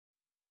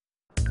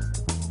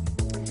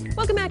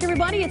Welcome back,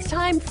 everybody. It's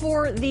time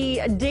for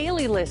the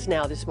daily list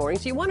now this morning.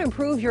 So you want to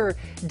improve your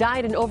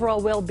diet and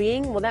overall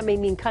well-being? Well, that may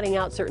mean cutting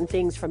out certain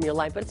things from your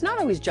life, but it's not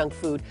always junk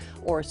food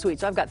or sweet.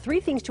 So I've got 3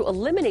 things to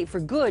eliminate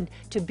for good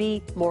to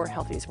be more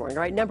healthy this morning.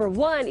 All right, number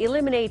 1,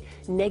 eliminate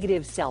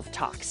negative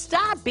self-talk.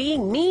 Stop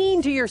being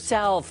mean to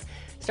yourself.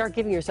 Start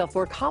giving yourself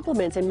more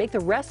compliments and make the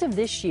rest of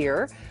this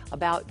year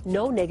about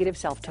no negative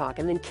self-talk,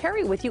 and then carry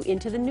it with you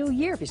into the new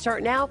year. If you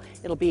start now,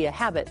 it'll be a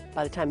habit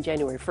by the time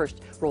January 1st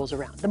rolls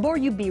around. The more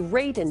you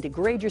berate and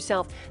degrade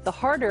yourself, the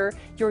harder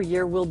your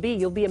year will be.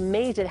 You'll be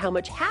amazed at how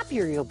much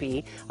happier you'll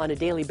be on a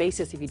daily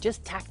basis if you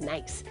just talk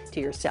nice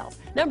to yourself.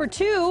 Number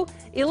 2,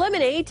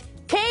 eliminate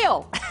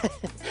kale.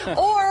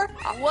 Or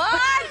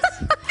what?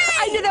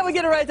 I knew that would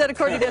get a rise out of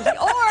Courtney Dempsey.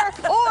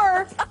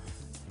 Or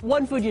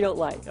one food you don't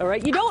like, all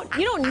right? You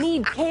don't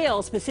need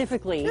kale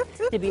specifically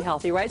to be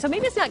healthy, right? So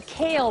maybe it's not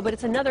kale, but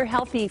it's another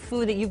healthy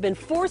food that you've been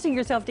forcing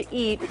yourself to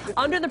eat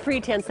under the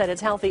pretense that it's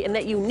healthy and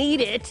that you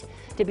need it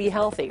to be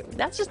healthy.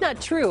 That's just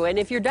not true. And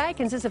if your diet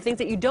consists of things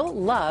that you don't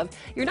love,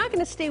 you're not going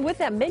to stay with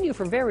that menu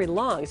for very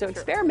long. So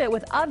experiment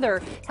with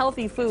other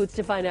healthy foods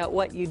to find out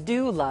what you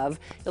do love.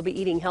 You'll be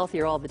eating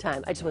healthier all the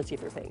time. I just want to see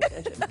if you're paying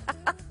attention.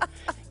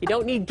 You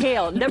don't need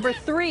kale. Number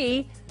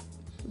 3,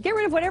 get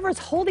rid of whatever is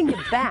holding you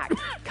back.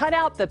 Cut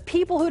out the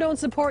people who don't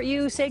support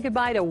you. Say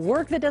goodbye to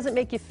work that doesn't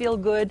make you feel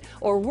good,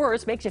 or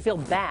worse, makes you feel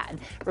bad.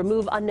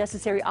 Remove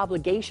unnecessary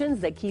obligations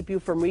that keep you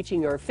from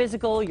reaching your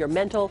physical, your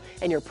mental,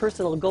 and your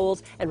personal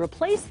goals, and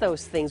replace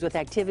those things with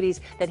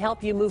activities that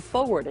help you move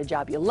forward. A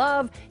job you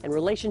love, and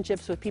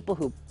relationships with people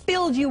who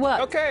build you up.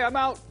 Okay, I'm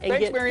out.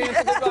 Thanks, Marianne,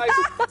 for the advice.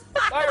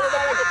 Bye,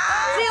 everybody.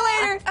 See you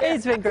later.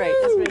 It's been great.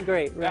 It's been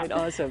great. Right,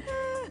 awesome.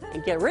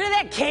 And get rid of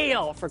that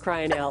kale, for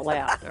crying out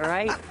loud, all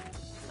right?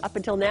 Up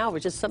until now, it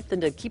was just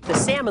something to keep the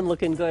salmon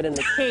looking good in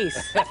the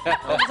case.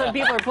 All of a sudden,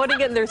 people are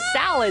putting it in their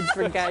salads,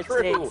 for God's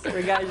sake.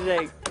 For God's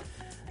sake.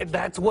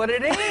 That's what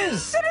it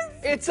is.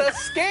 It's a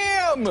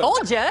scam.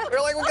 Told ya. They're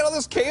like, we got all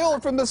this kale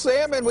from the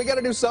salmon. We got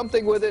to do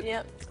something with it.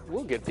 Yep.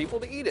 We'll get people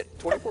to eat it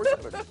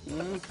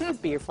 24/7.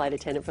 Be your flight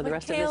attendant for the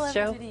rest of this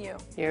show.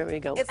 Here we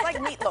go. It's like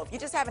meatloaf. You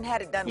just haven't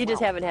had it done You well.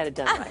 just haven't had it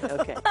done right.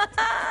 Okay.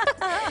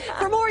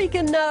 For more, you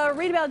can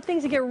read about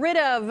things to get rid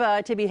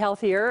of to be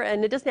healthier,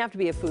 and it doesn't have to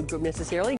be a food group necessarily.